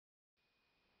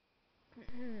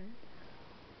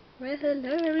Well,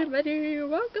 hello everybody,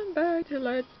 welcome back to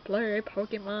Let's Play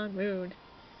Pokemon Moon,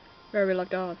 where we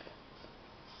left off.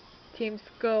 Team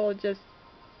Skull just,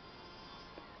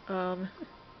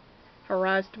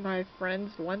 harassed my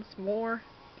friends once more.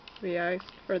 We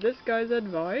asked for this guy's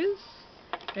advice,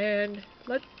 and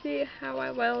let's see how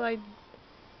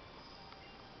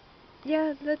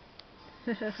yeah, let's...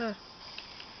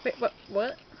 Wait,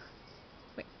 what?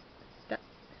 Wait, that...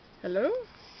 Hello?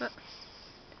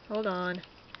 Hold on.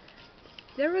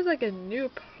 There was like a new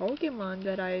Pokemon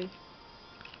that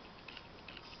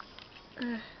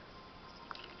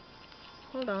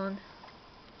hold on.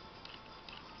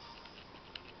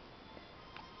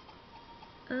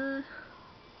 Uh...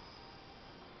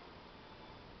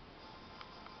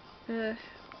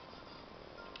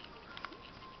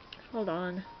 Hold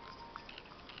on.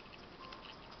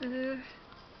 How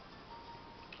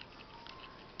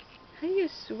do you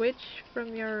switch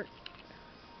from your...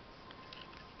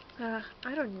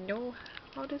 I don't know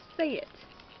how to say it.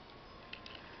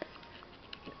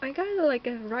 I gotta like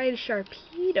ride a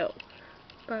Sharpedo,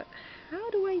 but how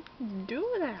do I do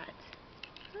that?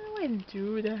 How do I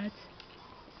do that?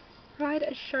 Ride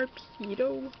a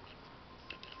Sharpedo?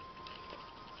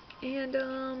 And,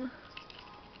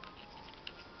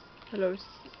 hello.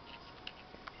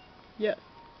 Yes.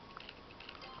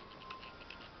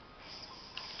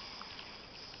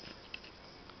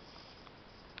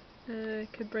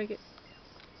 Could break it.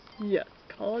 Yes,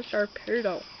 call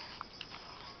Sharpedo.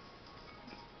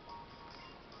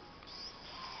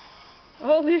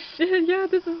 Holy shit, yeah,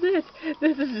 this is it!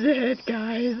 This is it,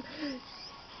 guys!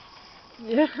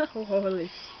 Yeah,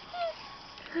 holy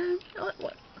shit.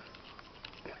 What?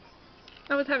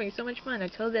 I was having so much fun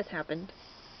until this happened.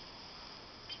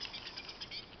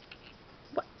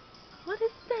 What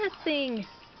is that thing?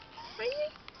 Are you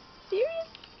serious?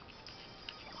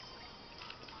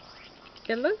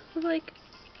 It looks like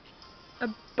a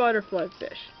butterfly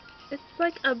fish. It's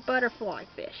like a butterfly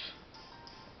fish.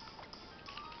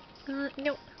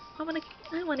 No. I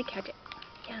wanna catch it.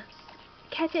 Yeah.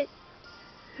 Catch it!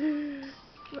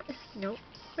 No.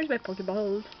 Where's my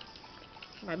Pokeballs?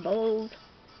 My balls.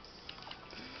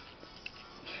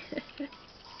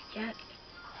 Yes.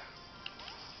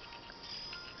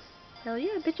 Hell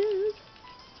yeah, bitches!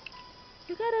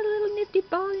 You got a little nifty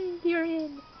ball you're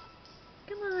in.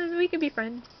 Come on, we can be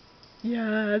friends.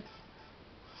 Yes.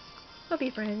 We'll be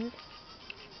friends.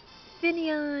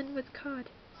 Finneon was caught.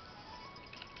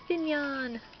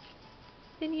 Finneon.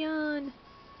 Finneon.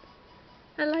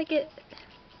 I like it.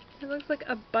 It looks like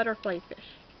a butterfly fish.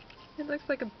 It looks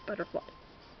like a butterfly.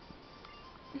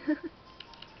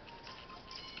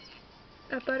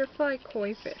 A butterfly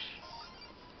koi fish.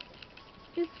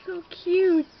 It's so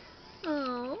cute.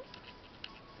 Oh.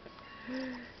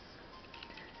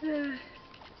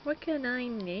 What can I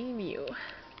name you?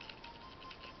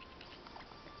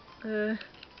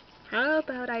 How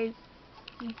about I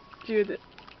do this?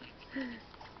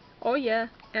 Oh yeah,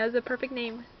 as a perfect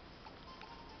name.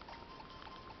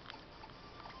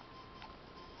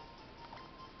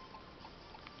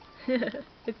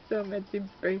 It's so meant to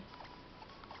be.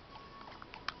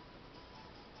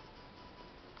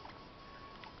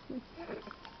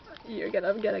 You're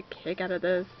gonna get a kick out of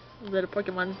this little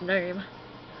Pokemon's name.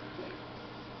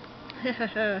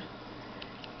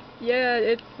 Yeah,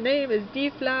 its name is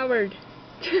Deflowered.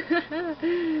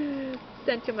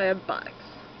 Sent to my box.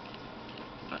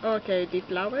 Okay,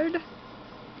 Deflowered.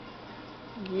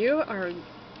 You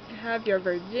have your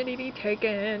virginity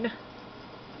taken.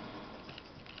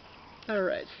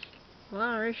 Alright.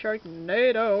 Alright,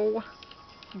 Sharknado.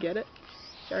 Get it?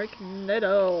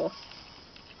 Sharknado.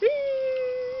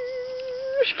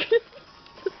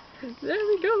 There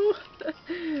we go.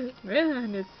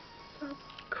 Man, it's so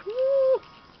cool.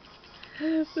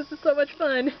 This is so much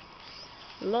fun.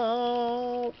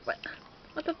 Lol.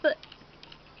 What the fuck?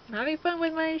 I'm having fun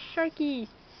with my Sharky.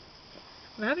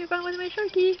 I'm having fun with my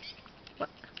Sharky. What?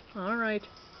 Alright.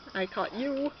 I caught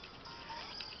you.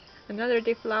 Another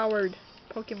deflowered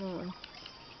Pokemon.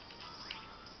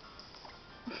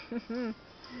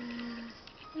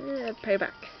 Yeah,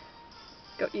 payback.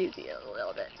 Go easy a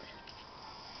little bit.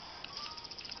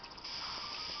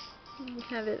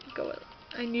 Have it go.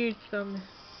 I need some.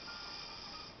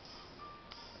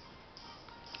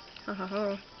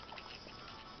 Hahaha.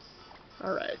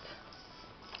 Alright.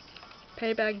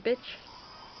 Payback, bitch.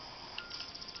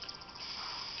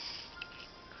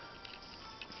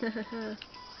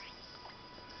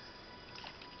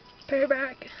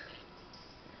 Payback.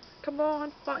 Come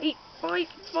on, fight, fight,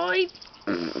 fight.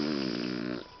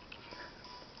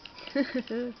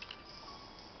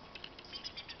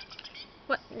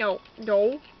 What? No,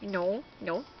 no, no,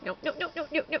 no, no, no, no, no, no,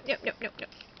 no, no, no, no, no.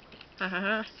 Ha ha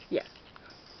ha. Yes.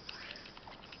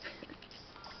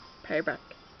 Payback.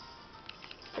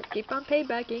 Just keep on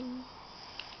paybacking.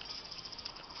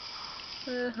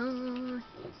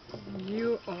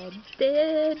 You are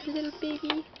dead, little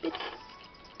baby bitch.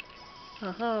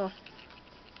 Haha.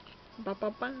 Ba ba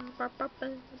ba ba ba ba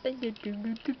ba do do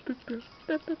do do do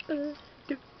ba ba ba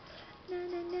do. Na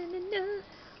na na na na.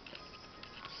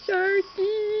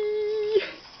 Sharky.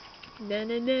 Na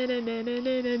na na na na na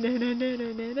na na na na na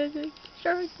na na na.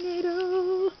 Sharknado.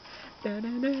 Da na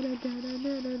na na na na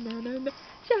na na na na.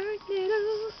 Sharknado.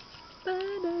 Ba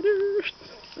da do.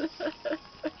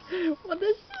 What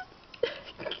the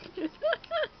shit?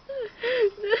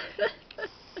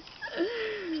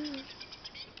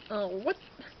 Oh, what?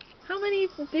 How many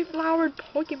deflowered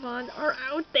Pokemon are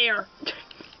out there?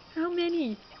 How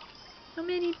many? How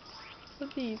many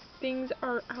of these things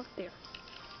are out there?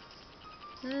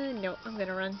 No, I'm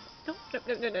gonna run. No, no,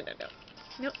 no, no, no, no, no.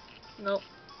 No, no,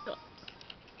 no.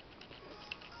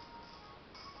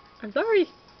 I'm sorry.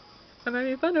 I'm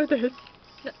having fun with this.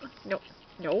 No, no,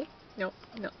 no, no,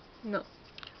 no, no.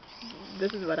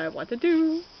 This is what I want to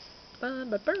do. La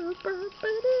la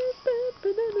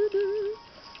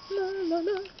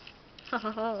la. Ha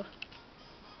ha ha.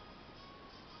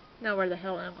 Now where the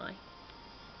hell am I?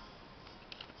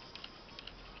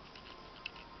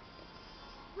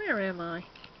 Where am I?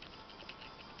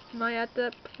 Am I at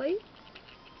the place?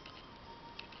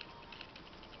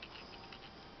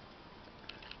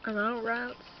 I'm on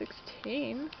Route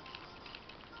 16.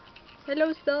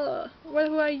 Hello sir,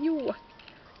 who are you?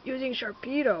 Using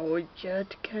Sharpedo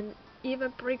jet can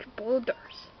even break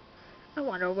boulders. I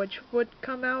wonder which would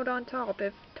come out on top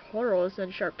if Tauros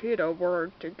and Sharpedo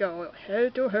were to go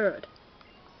head to head.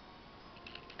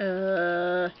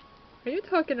 Are you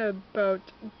talking about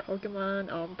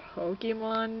Pokemon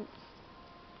Pokemon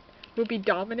will be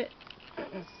dominant?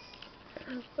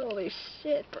 Holy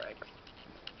shit, Brooks.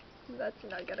 That's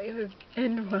not gonna even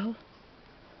end well.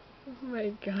 Oh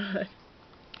my god.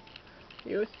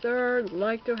 You, sir,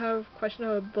 like to have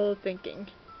questionable thinking.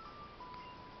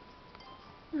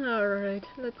 Alright,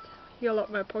 let's heal up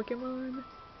my Pokemon.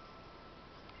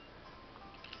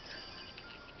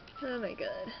 Oh my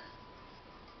god.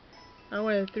 I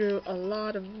went through a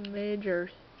lot of major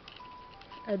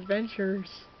adventures.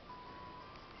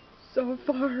 So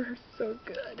far, so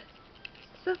good.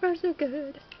 So far, so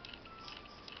good.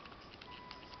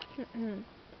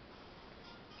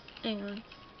 Hang on.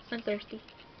 I'm thirsty.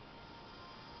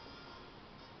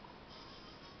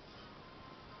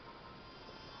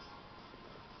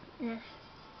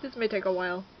 This may take a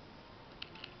while.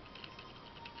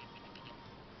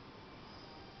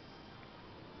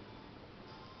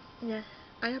 Yeah,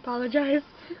 I apologize.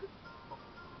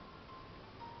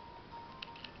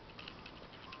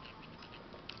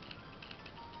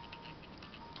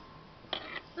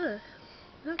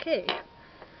 Okay.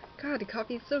 God, the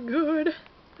coffee's so good.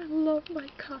 I love my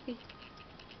coffee.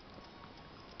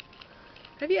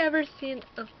 Have you ever seen...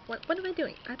 Oh, what am I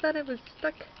doing? I thought I was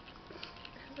stuck.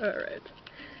 Alright.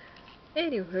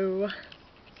 Anywho.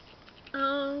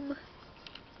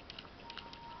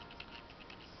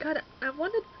 God, I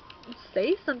want to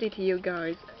say something to you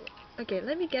guys. Okay,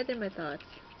 let me gather my thoughts.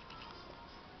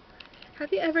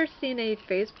 Have you ever seen a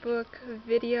Facebook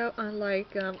video on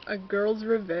like a girl's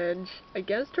revenge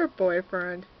against her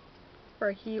boyfriend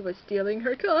where he was stealing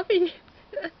her coffee?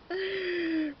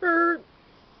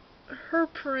 her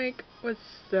prank was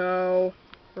so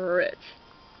rich.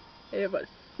 It was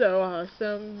so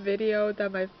awesome video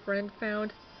that my friend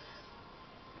found.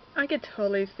 I could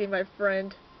totally see my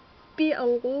friend be a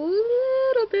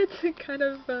little bit kind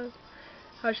of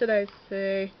how should I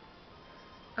say,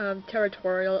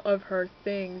 territorial of her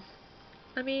things.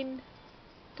 I mean,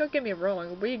 don't get me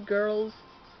wrong, we girls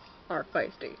are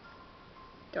feisty.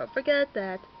 Don't forget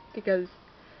that, because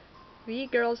we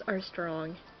girls are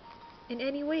strong in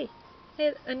any way.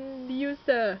 And use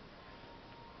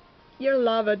your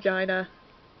lava vagina.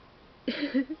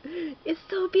 It's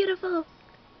so beautiful.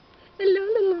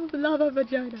 Hello, little lava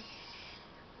vagina.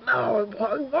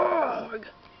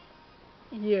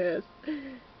 Yes.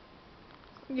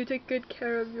 You take good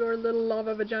care of your little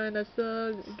lava vagina,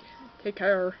 son. Take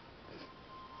care.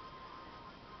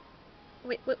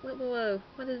 Wait, whoa.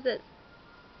 What is it?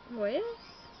 Where?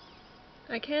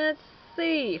 I can't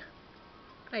see.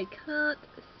 I can't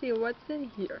see what's in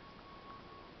here.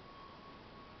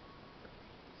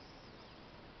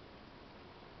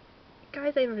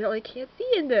 Guys, I really can't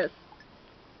see in this.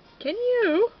 Can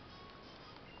you?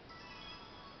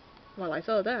 Well, I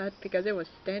saw that because it was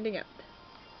standing out.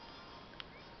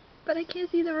 But I can't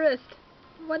see the rest.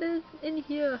 What is in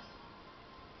here?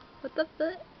 What the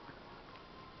fuck?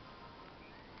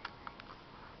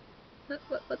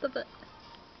 What the fuck?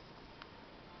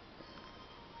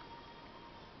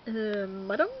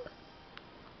 Madam?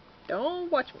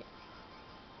 Don't watch me.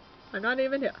 I'm not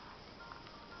even here.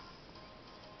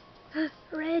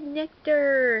 Red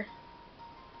nectar!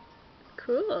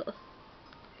 Cool.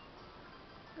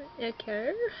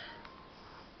 Okay.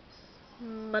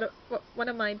 What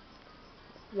am I?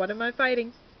 What am I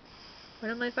fighting? What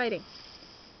am I fighting?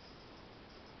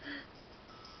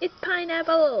 It's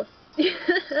pineapple!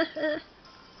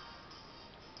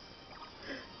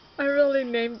 I really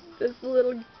named this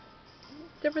little...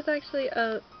 There was actually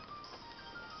I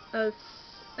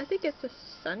think it's a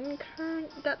sun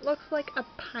currant that looks like a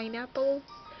pineapple.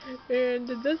 And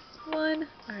this one,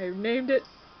 I named it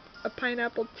a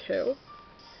pineapple too.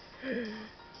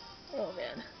 Oh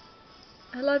man.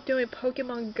 I love doing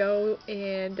Pokemon Go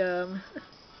and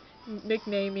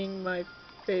nicknaming my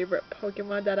favorite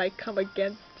Pokemon that I come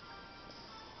against.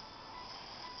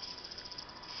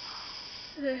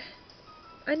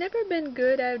 I've never been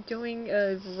good at doing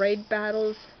raid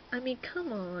battles. I mean,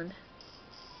 come on.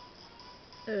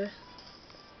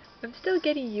 I'm still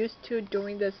getting used to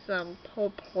doing this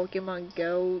whole Pokemon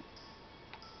Go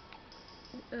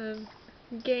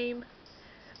game.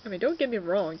 I mean, don't get me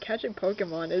wrong, catching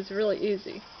Pokemon is really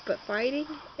easy, but fighting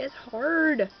is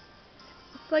hard.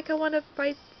 It's like I want to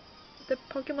fight the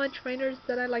Pokemon trainers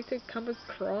that I like to come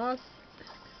across.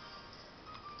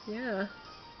 Yeah.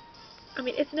 I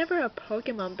mean, it's never a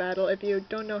Pokemon battle if you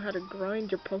don't know how to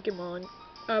grind your Pokemon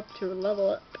up to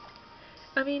level up.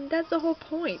 I mean, that's the whole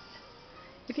point.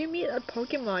 If you meet a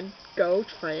Pokemon Go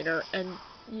trainer and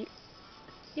I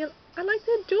like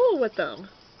to duel with them.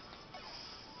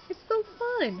 It's so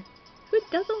fun. Who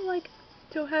doesn't like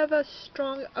to have a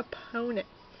strong opponent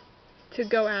to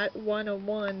go at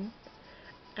one-on-one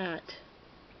at?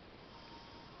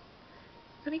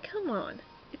 I mean, come on.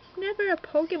 It's never a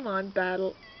Pokemon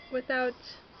battle without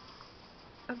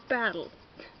a battle.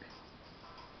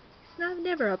 It's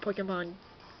never a Pokemon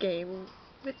game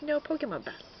with no Pokemon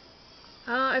battle.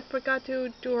 Ah, I forgot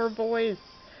to do her voice.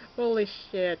 Holy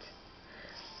shit.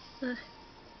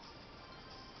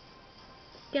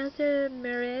 Cancer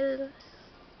Morel?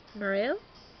 Morel?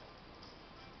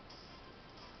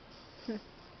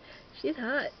 She's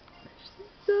hot. She's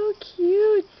so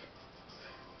cute.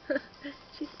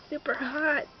 She's super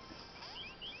hot.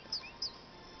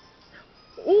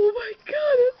 Oh my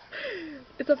god,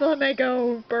 it's a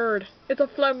flamenco bird. It's a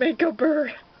flamenco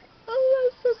bird. Oh,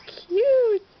 that's so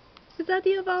cute. Is that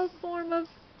the evolved form of...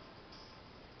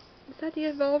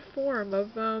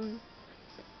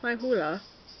 my hula?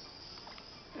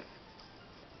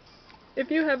 If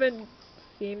you haven't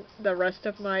seen the rest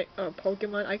of my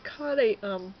Pokemon, I caught a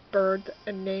bird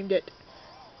and named it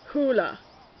Hula.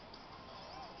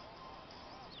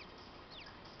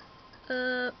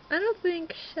 I don't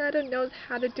think Shadow knows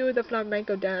how to do the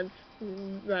flamenco dance,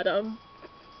 madam.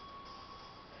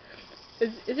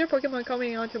 Is your Pokemon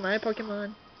coming on to my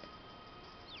Pokemon?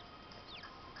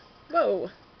 Whoa!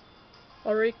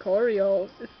 Oricorio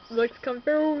looks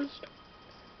confused.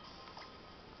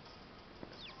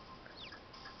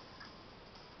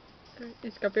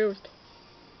 He's confused.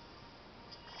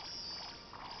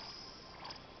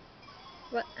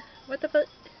 What? What the fuck?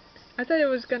 I thought it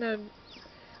was gonna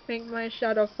make my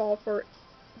shadow fall for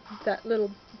that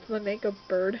little flamenco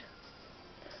bird.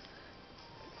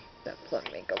 That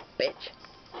flamenco bitch.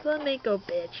 Flamenco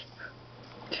bitch.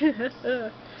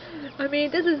 I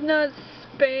mean, this is not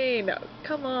Spain.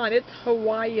 Come on, it's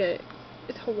Hawaii.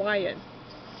 It's Hawaiian,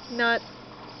 not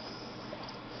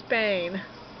Spain.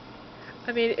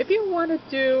 I mean, if you want to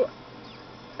do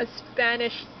a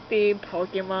Spanish-themed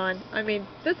Pokemon, I mean,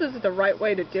 this is the right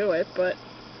way to do it, but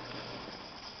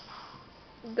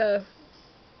I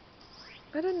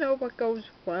don't know what goes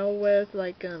well with,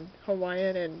 like,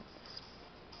 Hawaiian and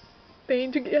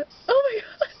Spain together. Oh my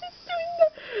god, it's doing the...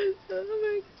 Oh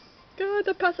my god,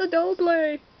 the Paso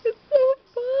Doble! It's so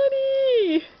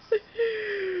funny!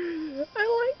 I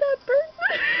like that bird!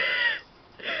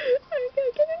 I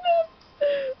can't get enough!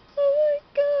 Oh my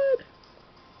god!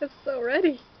 It's so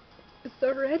ready! It's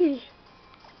so ready!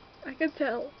 I can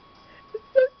tell. It's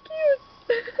so cute!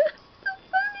 So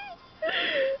funny!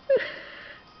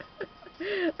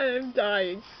 I'm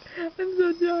dying. I'm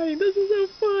so dying. This is so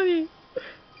funny.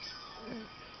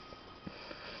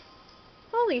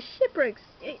 Holy shitbricks!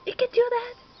 It can do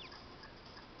that?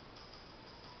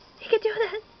 It can do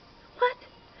that? What?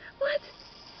 What?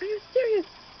 Are you serious?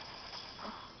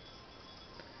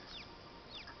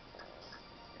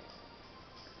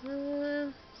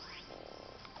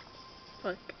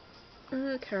 Fuck.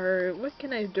 Okay, what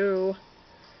can I do?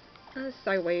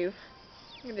 Side wave.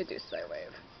 I'm gonna do side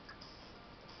wave.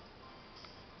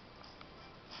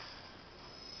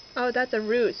 Oh, that's a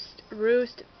roost.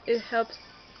 Roost, it helps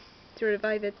to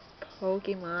revive its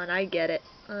Pokemon. I get it.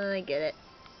 I get it.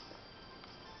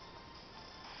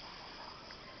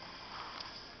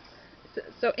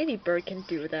 So any bird can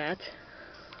do that.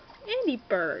 Any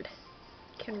bird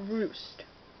can roost.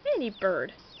 Any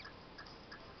bird.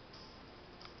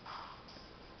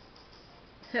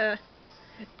 Ha.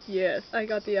 Yes, I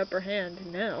got the upper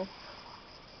hand now.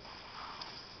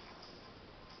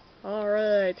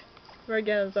 Alright. We're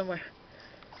getting somewhere.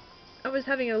 I was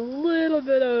having a little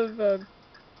bit of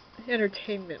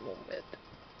entertainment moment.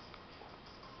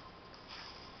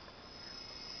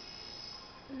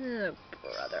 Oh,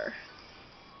 brother.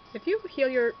 If you heal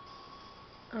your...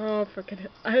 Oh, fucking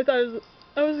it.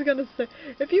 I was gonna say,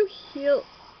 if you heal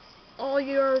all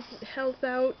your health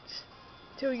out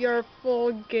to your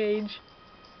full gauge,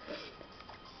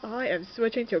 I am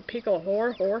switching to Pickle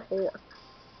Whore.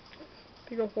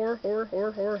 Pickle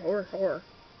Whore.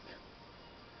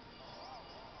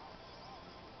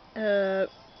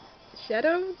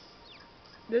 Shadow?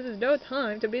 This is no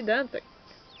time to be dancing.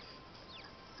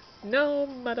 No,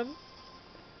 madam.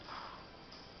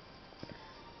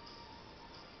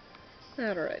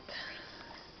 Alright.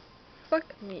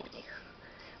 Fuck me.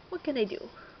 What can I do?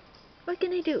 What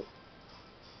can I do?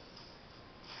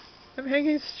 I'm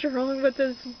hanging strong with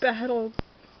this battle.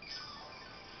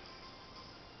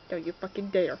 Don't you fucking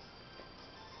dare.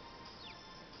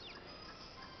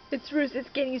 Its roost is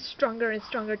getting stronger and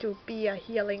stronger to be a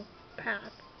healing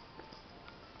path.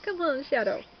 Come on,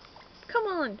 Shadow. Come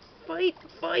on. Fight.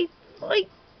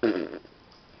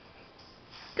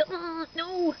 Come on,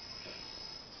 no.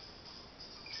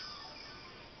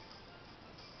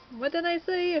 What did I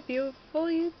say? If you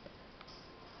fully...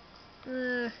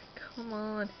 come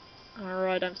on.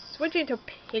 Alright, I'm switching to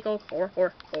Pickle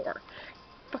Whore.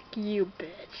 Fuck you,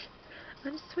 bitch.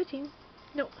 I'm switching.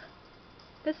 No.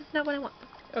 This is not what I want.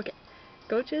 Okay.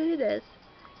 Go to this.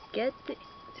 Get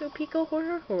to Pickle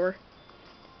Whore.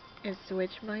 And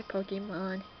switch my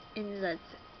Pokemon. And let's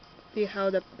see how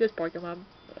this Pokemon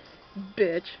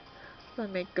bitch,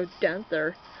 Flamenco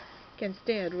Dancer, can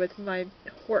stand with my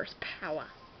horsepower.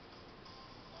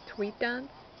 Tweet dance?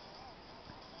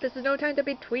 This is no time to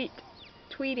be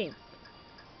tweeting.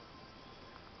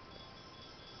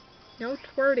 No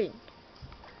twirting.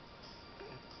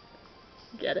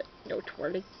 Get it? No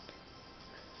twirling.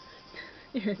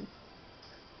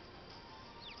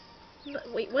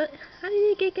 Wait, what? How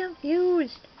did he get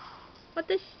confused? What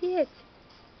the shit?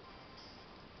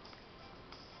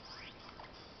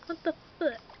 What the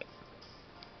fuck?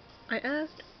 I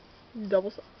asked.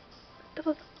 Double slant.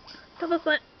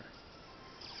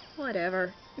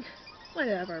 Whatever.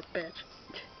 Whatever, bitch.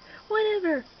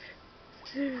 Whatever.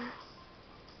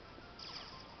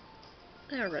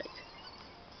 Alright.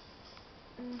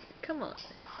 Come on.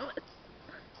 How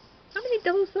many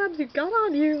double slabs you got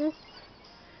on you?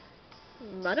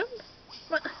 Madam?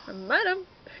 Madam?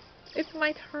 It's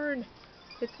my turn.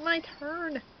 It's my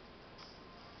turn.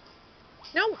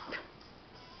 No!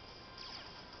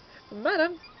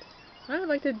 Madam, I would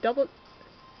like to double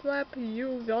slap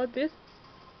you on this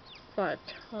 5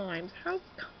 times. How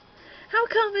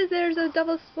come is there's a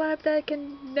double slap that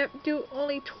can do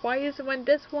only twice when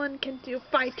this one can do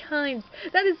 5 times?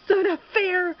 That is so not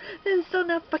fair! That is so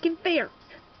not fucking fair!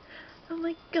 Oh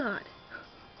my god.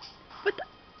 What the?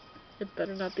 It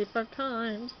better not be 5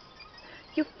 times.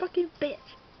 You fucking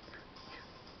bitch.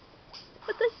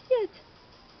 What the shit?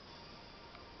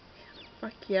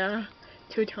 Fuck yeah.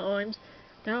 2 times.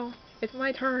 No, it's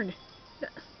my turn.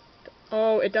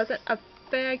 Oh, it doesn't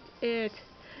affect it.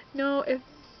 No, if...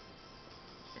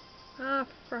 Ah,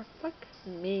 for fuck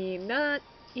me. Not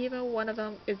even one of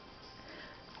them is...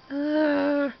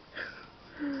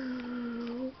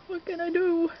 What can I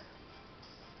do?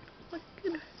 What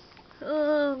can I...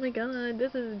 Oh my god,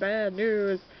 this is bad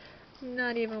news.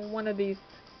 Not even one of these.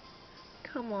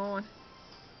 Come on.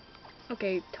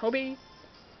 Okay, Toby.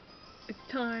 It's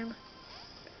time.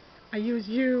 I use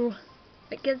you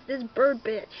against this bird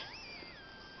bitch.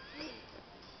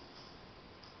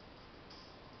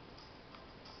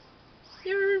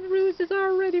 Your roost is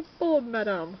already full,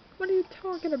 madam. What are you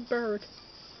talking about?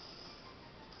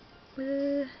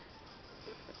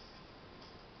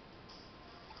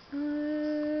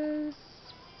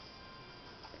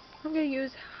 I'm gonna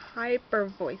use hyper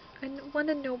voice. I want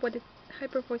to know what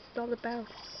hyper voice is all about.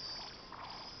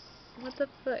 What the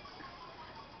fuck?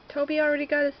 Toby already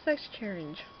got a sex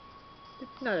change.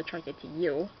 It's not attracted to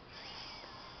you.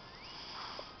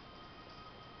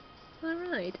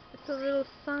 Alright, it's a little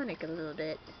Sonic a little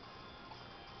bit.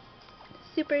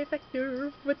 Super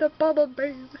effective with the bubble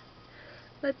beam.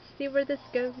 Let's see where this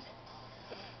goes.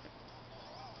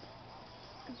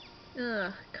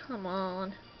 Ugh, come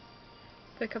on.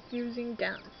 The confusing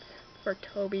dance for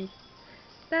Toby.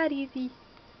 That easy.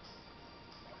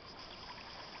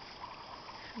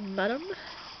 Madam.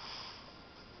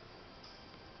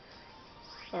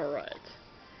 Alright.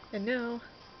 And now,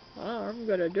 I'm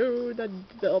gonna do the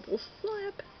double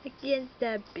slap against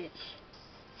that bitch.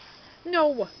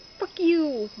 No! Fuck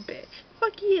you, bitch!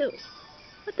 Fuck you!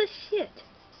 What the shit?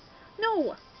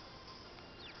 No!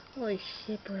 Holy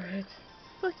shit, birds.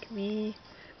 Fuck me.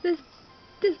 This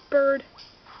bird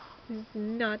is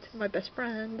not my best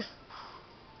friend.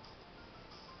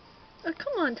 Oh,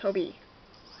 come on, Toby.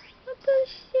 What the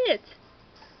shit?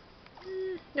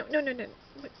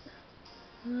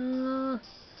 No.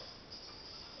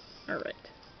 Alright.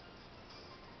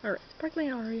 Alright,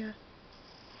 Sparkling Aria.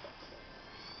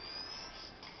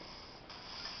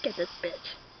 Get this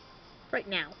bitch. Right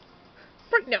now.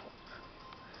 Right now!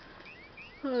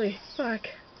 Holy fuck.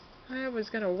 I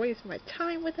was gonna waste my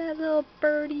time with that little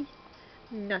birdie.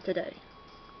 Not today.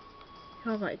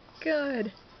 Oh my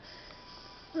god.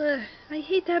 I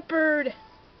hate that bird.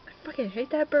 I fucking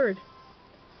hate that bird.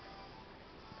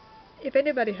 If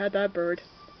anybody had that bird,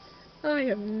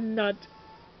 I'm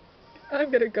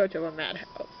gonna go to a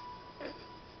madhouse.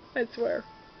 I swear.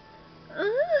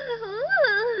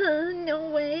 No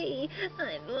way.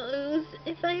 I'd lose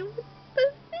if I was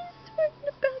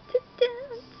about to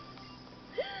dance.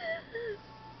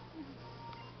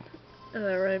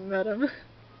 Alright, madam.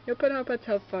 You put up a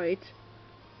tough fight.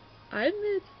 I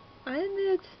admit. I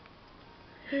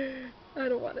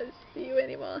don't want to see you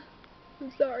anymore.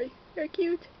 I'm sorry. You're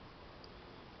cute.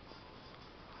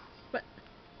 But,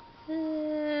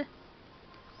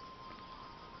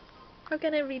 how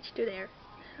can I reach to there?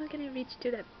 How can I reach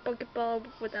to that Pokeball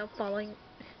without falling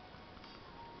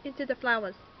into the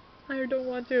flowers? I don't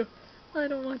want to. I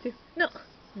don't want to. No.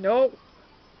 No.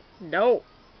 No.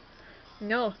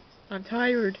 No. I'm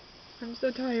tired. I'm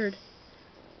so tired.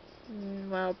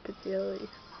 Wow, Padilly.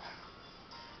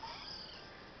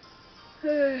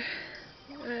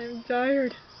 I'm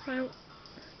tired. I'm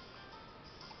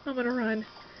gonna run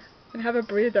and have a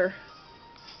breather.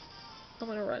 I'm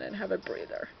gonna run and have a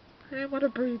breather. I want a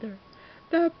breather.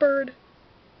 That bird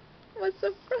was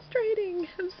so frustrating.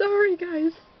 I'm sorry,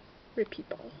 guys.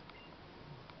 People.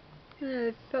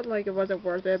 It felt like it wasn't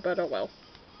worth it, but oh well.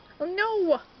 Oh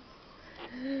no!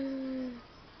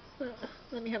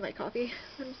 Let me have my coffee.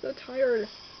 I'm so tired.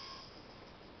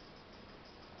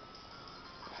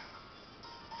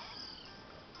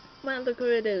 Wow, look who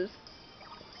it is.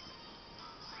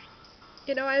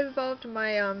 You know, I evolved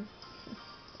my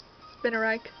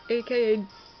Spinnerack, aka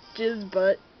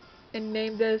Jizzbutt, and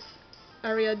named this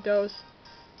Area Dos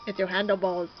into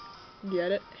Handleballs.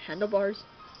 Get it? Handlebars.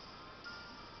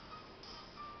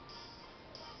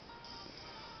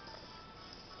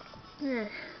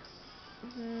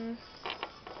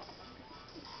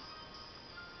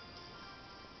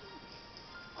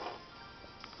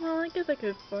 Well, I guess I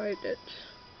could fight it.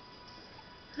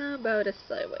 How about a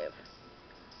Psywave?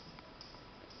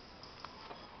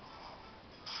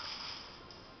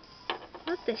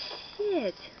 What the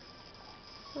shit?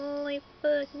 Holy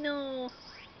fuck, no.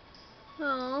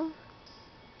 Oh.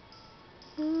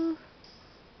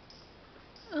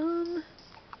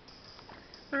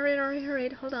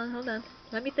 Alright, hold on.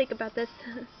 Let me think about this.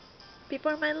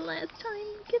 Before my last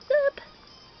time gets up.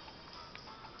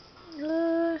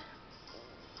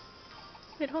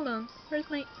 Wait, hold on. Where's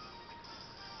my...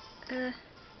 I'm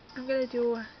gonna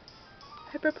do a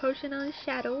Hyper Potion on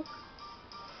Shadow.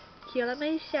 Heal up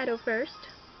my Shadow first.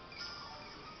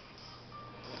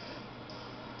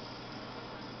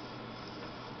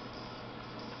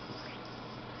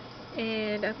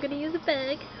 And I'm gonna use a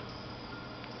bag.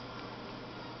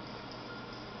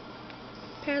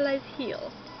 Paralyze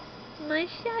Heal. My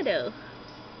Shadow.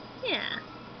 Yeah.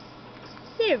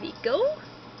 There we go.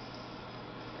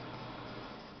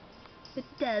 It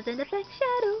doesn't affect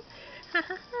Shadow. Ha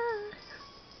ha ha.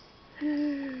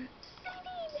 Yeah.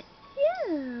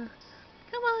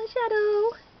 Come on,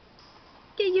 Shadow.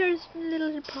 Get yours,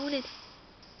 little opponent.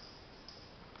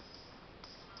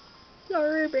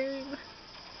 Sorry, babe.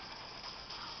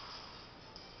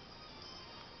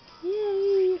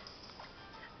 Yay.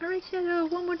 Alright, Shadow,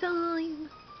 one more time.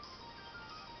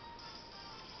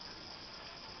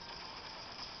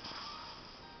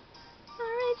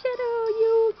 Alright, Shadow,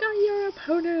 you got your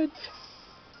opponent.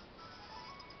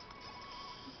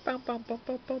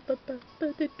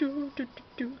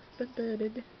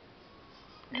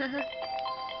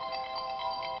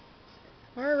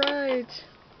 Alright.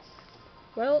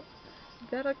 Well,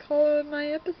 that'll call it my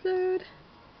episode.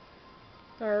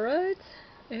 Alright,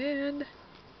 and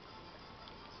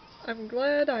I'm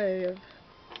glad I've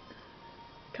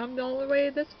come all the way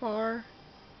this far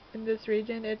in this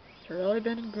region. It's really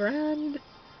been grand.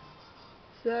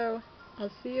 So,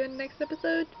 I'll see you in the next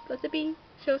episode. Blessed be.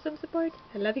 Show some support.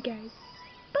 I love you guys.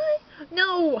 Bye!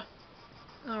 No!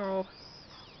 Oh.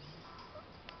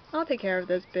 I'll take care of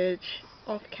this bitch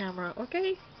off camera,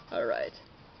 okay? Alright.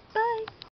 Bye!